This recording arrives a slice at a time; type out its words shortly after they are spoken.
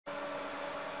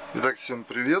Итак, всем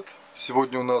привет!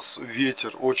 Сегодня у нас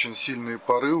ветер, очень сильные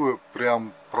порывы,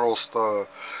 прям просто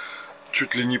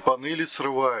чуть ли не панели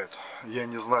срывает. Я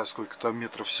не знаю, сколько там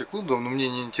метров в секунду, но мне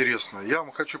не интересно. Я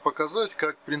вам хочу показать,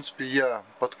 как, в принципе, я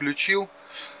подключил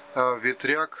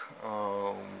ветряк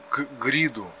к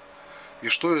гриду. И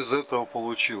что из этого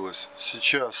получилось.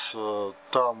 Сейчас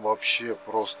там вообще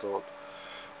просто вот,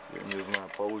 я не знаю,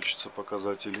 получится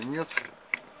показать или нет.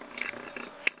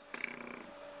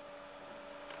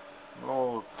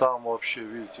 Ну, там вообще,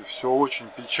 видите, все очень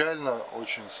печально,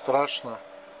 очень страшно.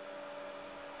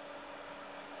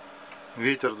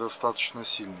 Ветер достаточно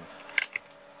сильный.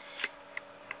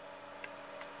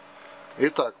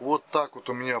 Итак, вот так вот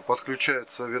у меня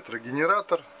подключается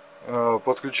ветрогенератор.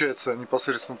 Подключается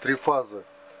непосредственно три фазы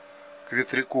к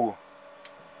ветряку.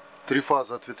 Три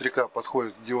фазы от ветряка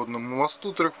подходят к диодному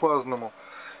мосту трехфазному.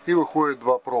 И выходит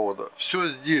два провода. Все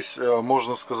здесь,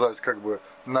 можно сказать, как бы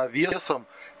навесом.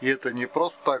 И это не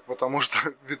просто так, потому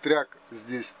что ветряк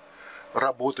здесь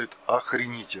работает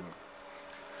охренительно.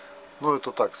 Ну,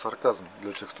 это так, сарказм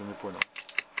для тех, кто не понял.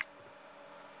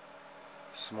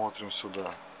 Смотрим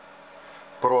сюда.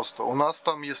 Просто. У нас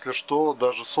там, если что,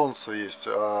 даже солнце есть.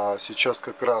 А сейчас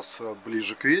как раз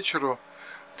ближе к вечеру,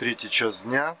 3-й час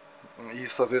дня. И,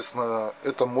 соответственно,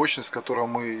 это мощность, которую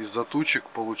мы из-за тучек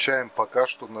получаем пока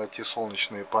что на те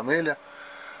солнечные панели.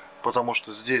 Потому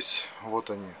что здесь,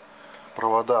 вот они,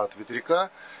 провода от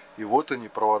ветряка. И вот они,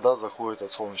 провода заходят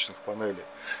от солнечных панелей.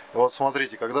 И вот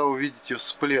смотрите, когда вы видите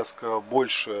всплеск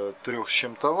больше 3 с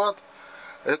чем-то ватт,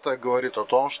 это говорит о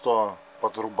том, что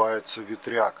подрубается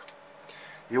ветряк.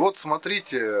 И вот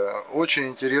смотрите, очень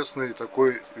интересная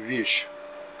такой вещь.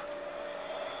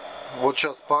 Вот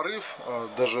сейчас порыв,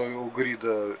 даже у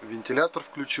грида вентилятор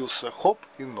включился, хоп,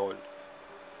 и 0.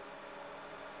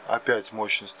 Опять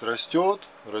мощность растет,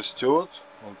 растет,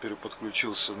 он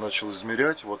переподключился, начал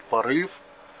измерять, вот порыв.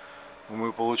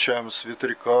 Мы получаем с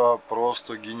ветряка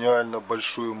просто гениально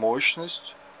большую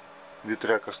мощность.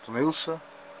 Ветряк остановился.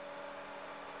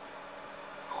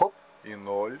 Хоп, и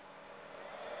 0.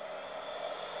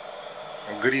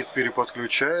 Грид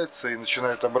переподключается и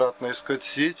начинает обратно искать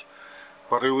сеть.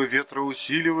 Порывы ветра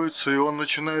усиливаются, и он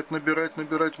начинает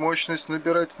набирать мощность,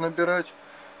 набирает.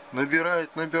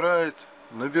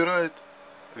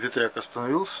 Ветряк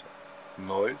остановился.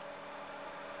 0.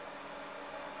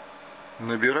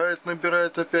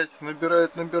 Набирает опять,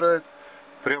 набирает.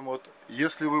 Прямо вот,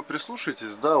 если вы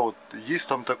прислушаетесь, да, вот есть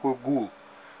там такой гул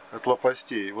от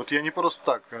лопастей. Вот я не просто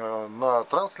так на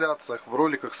трансляциях, в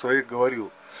роликах своих говорил.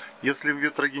 Если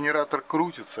ветрогенератор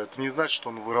крутится, это не значит, что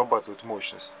он вырабатывает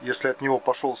мощность. Если от него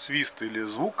пошел свист или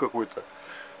звук какой-то,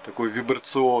 такой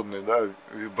вибрационный, да,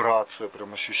 вибрация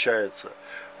прям ощущается,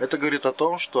 это говорит о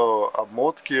том, что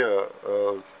обмотки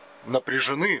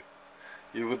напряжены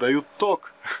и выдают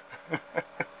ток.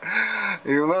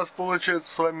 И у нас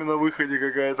получается с вами на выходе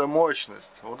какая-то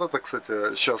мощность. Вот это,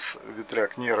 кстати, сейчас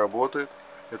ветряк не работает.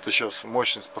 Это сейчас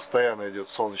мощность постоянно идет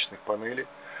с солнечных панелей.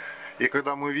 И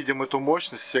когда мы видим эту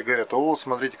мощность, все говорят: о,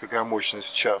 смотрите, какая мощность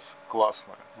в час.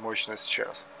 Классная мощность в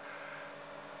час.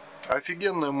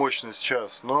 Офигенная мощность в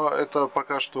час, но это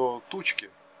пока что тучки.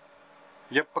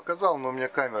 Я бы показал, но у меня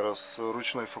камера с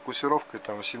ручной фокусировкой,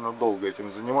 там сильно долго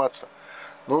этим заниматься.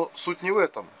 Но суть не в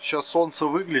этом. Сейчас солнце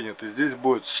выглянет, и здесь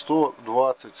будет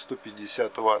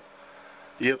 120-150 ватт.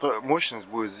 И эта мощность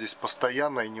будет здесь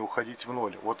постоянно и не уходить в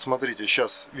ноль. Вот смотрите,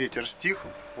 сейчас ветер стих,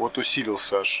 вот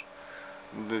усилился аж.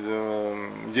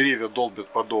 Деревья долбят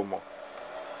по дому.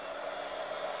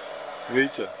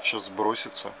 Видите, сейчас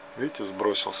сбросится. Видите,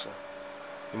 сбросился.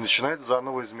 И начинает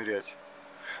заново измерять.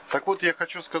 Так вот, я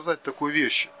хочу сказать такую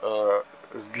вещь.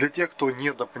 Для тех, кто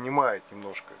недопонимает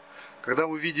немножко. Когда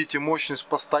вы видите мощность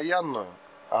постоянную,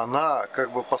 она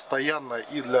как бы постоянна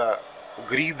и для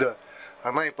грида,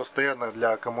 она и постоянна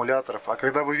для аккумуляторов. А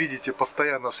когда вы видите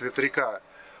постоянно с ветряка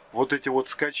вот эти вот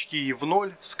скачки и в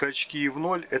ноль,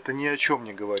 это ни о чем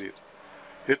не говорит.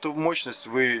 Эту мощность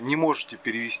вы не можете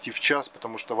перевести в час,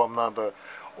 потому что вам надо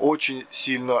очень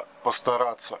сильно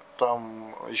постараться.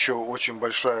 Там еще очень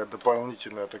большая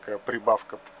дополнительная такая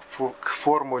прибавка к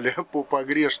формуле по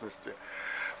погрешности.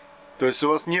 То есть у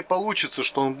вас не получится,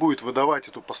 что он будет выдавать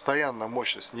эту постоянную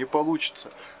мощность. Не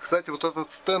получится. Кстати, вот этот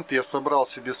стенд я собрал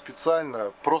себе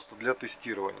специально просто для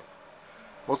тестирования.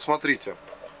 Вот смотрите.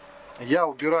 Я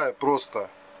убираю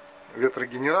просто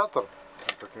ветрогенератор.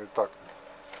 Как-нибудь так.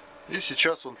 И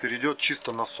сейчас он перейдет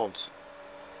чисто на солнце.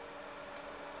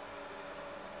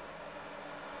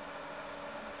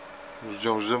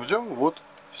 Ждем. Вот.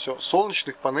 Все.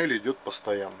 Солнечных панелей идет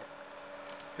постоянно.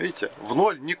 Видите, в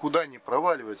ноль никуда не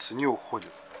проваливается, не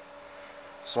уходит.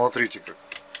 Смотрите как.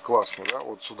 классно, да?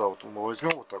 Вот сюда вот мы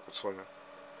возьмем вот так вот с вами.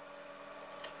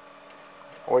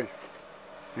 Ой,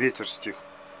 ветер стих.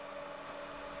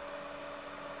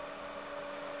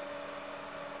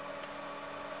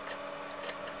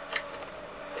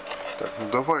 Так, ну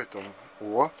давай там.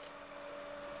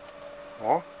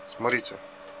 О, смотрите.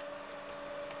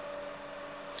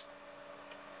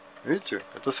 Видите,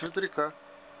 это с ветряка.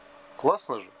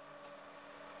 Классно же.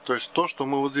 То есть то, что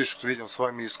мы вот здесь вот видим с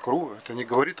вами искру, это не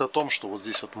говорит о том, что вот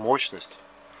здесь вот мощность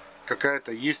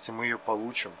какая-то есть, и мы ее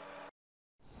получим.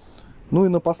 Ну и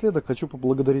напоследок хочу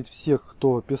поблагодарить всех,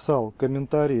 кто писал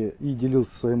комментарии и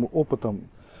делился своим опытом,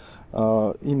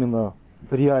 именно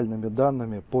реальными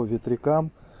данными по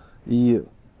ветрякам, и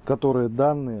которые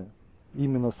данные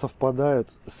именно совпадают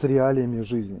с реалиями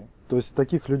жизни. То есть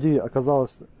таких людей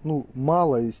оказалось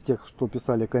мало из тех, что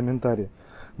писали комментарии,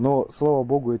 но слава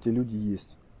богу, эти люди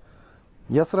есть.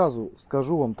 Я сразу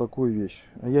скажу вам такую вещь,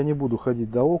 я не буду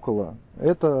ходить до около.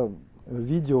 Это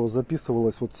видео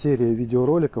записывалось, вот серия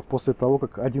видеороликов, после того,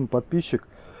 как один подписчик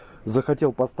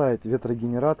захотел поставить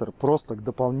ветрогенератор просто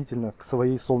дополнительно к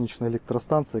своей солнечной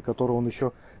электростанции, которую он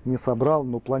еще не собрал,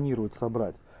 но планирует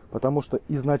собрать. Потому что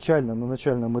изначально, на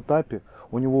начальном этапе,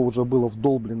 у него уже было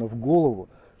вдолблено в голову,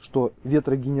 что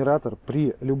ветрогенератор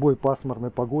при любой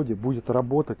пасмурной погоде будет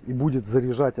работать и будет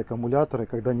заряжать аккумуляторы,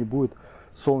 когда не будет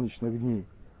солнечных дней.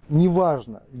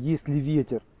 Неважно, есть ли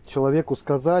ветер, человеку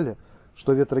сказали,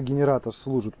 что ветрогенератор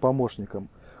служит помощником,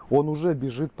 он уже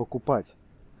бежит покупать.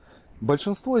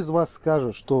 Большинство из вас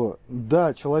скажет, что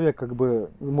да, человек как бы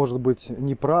может быть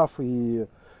не прав и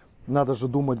надо же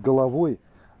думать головой.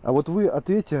 А вот вы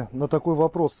ответьте на такой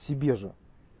вопрос себе же.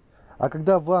 А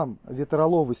когда вам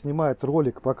ветроловы снимают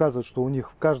ролик, показывают, что у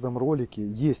них в каждом ролике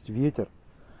есть ветер,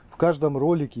 в каждом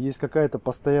ролике есть какая-то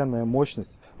постоянная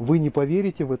мощность, вы не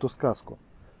поверите в эту сказку,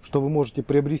 что вы можете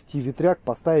приобрести ветряк,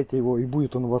 поставить его, и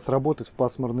будет он у вас работать в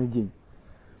пасмурный день.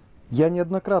 Я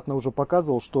неоднократно уже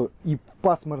показывал, что и в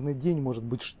пасмурный день может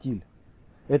быть штиль.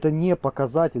 Это не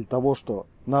показатель того, что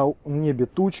на небе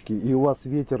тучки и у вас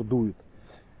ветер дует.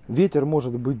 Ветер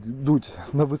может дуть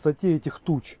на высоте этих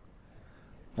туч,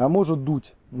 а может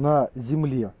дуть на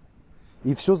земле.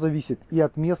 И все зависит и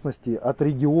от местности, от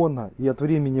региона, и от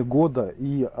времени года,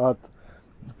 и от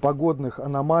погодных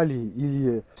аномалий,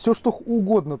 или все что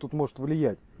угодно тут может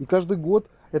влиять. И каждый год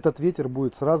этот ветер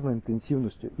будет с разной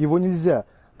интенсивностью. Его нельзя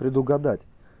предугадать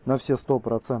на все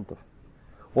 100%.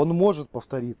 Он может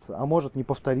повториться, а может не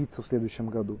повториться в следующем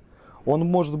году. Он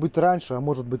может быть раньше, а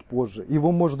может быть позже.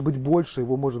 Его может быть больше,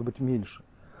 его может быть меньше.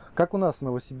 Как у нас в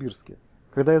Новосибирске.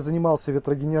 Когда я занимался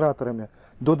ветрогенераторами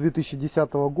до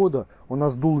 2010 года, у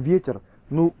нас дул ветер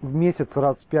в месяц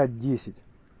раз 5-10.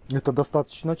 Это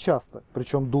достаточно часто,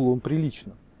 причем дул он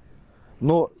прилично.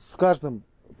 Но с каждым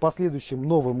последующим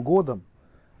Новым годом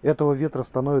этого ветра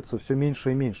становится все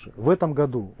меньше и меньше. В этом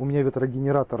году у меня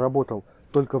ветрогенератор работал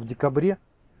только в декабре.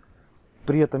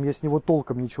 При этом я с него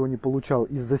толком ничего не получал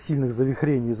из-за сильных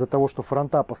завихрений, из-за того, что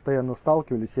фронта постоянно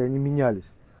сталкивались и они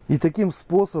менялись. И таким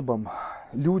способом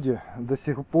люди до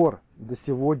сих пор, до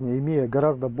сегодня, имея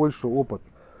гораздо больше опыт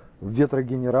в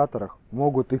ветрогенераторах,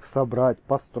 могут их собрать,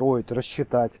 построить,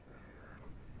 рассчитать,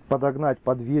 подогнать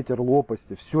под ветер,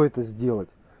 лопасти, все это сделать.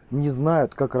 Не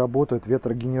знают, как работает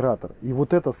ветрогенератор. И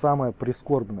вот это самое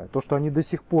прискорбное. То, что они до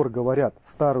сих пор говорят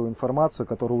старую информацию,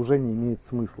 которая уже не имеет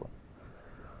смысла.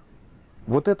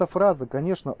 Вот эта фраза,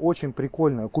 конечно, очень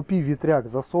прикольная. Купи ветряк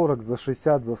за 40, за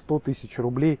 60, за 100 тысяч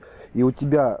рублей, и у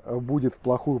тебя будет в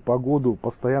плохую погоду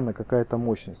постоянно какая-то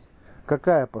мощность.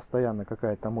 Какая постоянно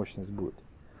какая-то мощность будет?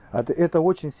 Это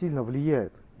очень сильно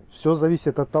влияет. Все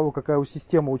зависит от того, какая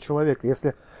система у человека.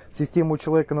 Если система у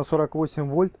человека на 48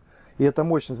 вольт, и эта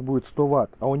мощность будет 100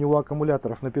 ватт, а у него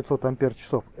аккумуляторов на 500 ампер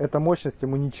часов, эта мощность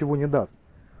ему ничего не даст.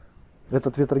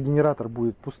 Этот ветрогенератор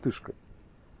будет пустышкой.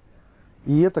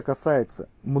 И это касается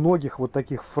многих вот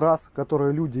таких фраз,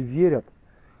 которые люди верят,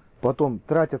 потом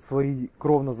тратят свои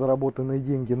кровно заработанные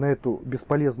деньги на эту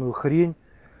бесполезную хрень,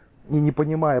 и не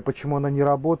понимая, почему она не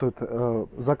работает,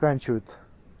 заканчивают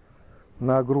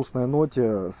на грустной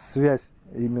ноте связь,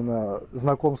 именно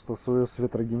знакомство свое с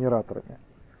ветрогенераторами.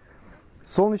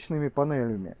 С солнечными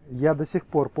панелями я до сих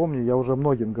пор помню, я уже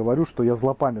многим говорю, что я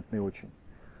злопамятный очень.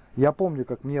 Я помню,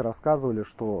 как мне рассказывали,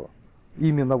 что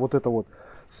именно вот это вот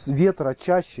ветра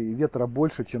чаще и ветра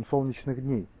больше, чем солнечных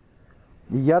дней.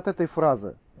 И я от этой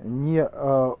фразы не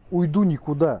уйду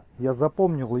никуда. Я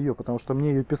запомнил ее, потому что мне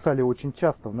ее писали очень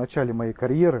часто в начале моей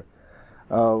карьеры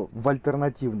в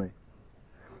альтернативной.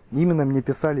 Именно мне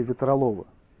писали ветроловы.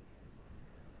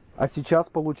 А сейчас,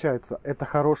 получается, это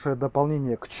хорошее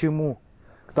дополнение к чему?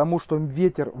 К тому, что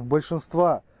ветер у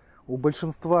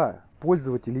большинства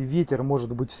пользователей ветер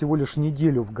может быть всего лишь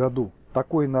неделю в году.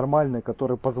 Такой нормальный,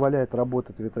 который позволяет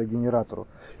работать ветрогенератору.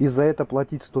 И за это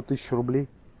платить 100 тысяч рублей.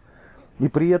 И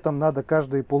при этом надо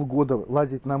каждые полгода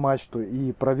лазить на мачту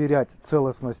и проверять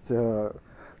целостность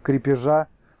крепежа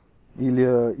или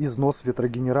износ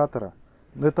ветрогенератора.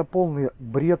 Это полный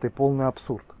бред и полный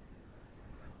абсурд.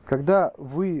 Когда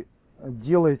вы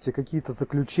делаете какие-то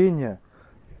заключения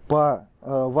по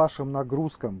вашим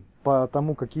нагрузкам, по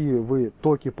тому, какие вы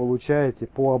токи получаете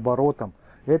по оборотам,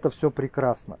 это все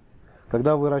прекрасно.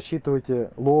 Когда вы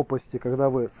рассчитываете лопасти, когда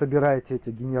вы собираете эти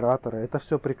генераторы, это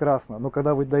все прекрасно. Но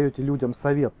когда вы даете людям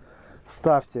совет,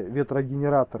 ставьте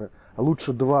ветрогенераторы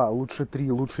лучше 2, лучше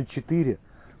 3, лучше 4,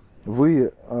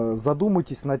 вы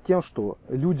задумайтесь над тем, что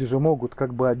люди же могут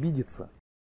как бы обидеться.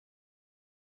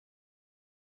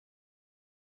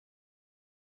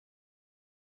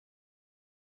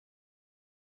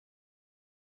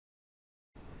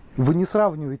 Вы не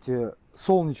сравниваете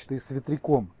солнечный с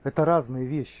ветряком. Это разные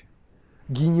вещи.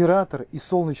 Генератор и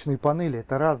солнечные панели —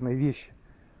 это разные вещи.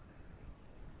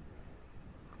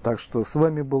 Так что с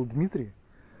вами был Дмитрий.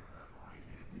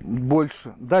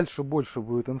 Дальше больше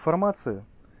будет информации.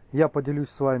 Я поделюсь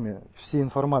с вами всей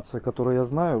информацией, которую я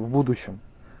знаю в будущем.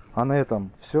 А на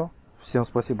этом все. Всем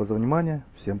спасибо за внимание.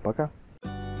 Всем пока.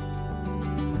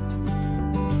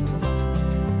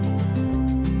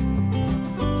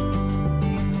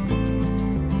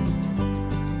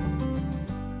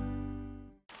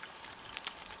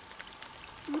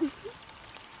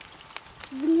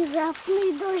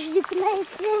 Внезапный дождик на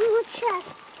своем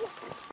участке.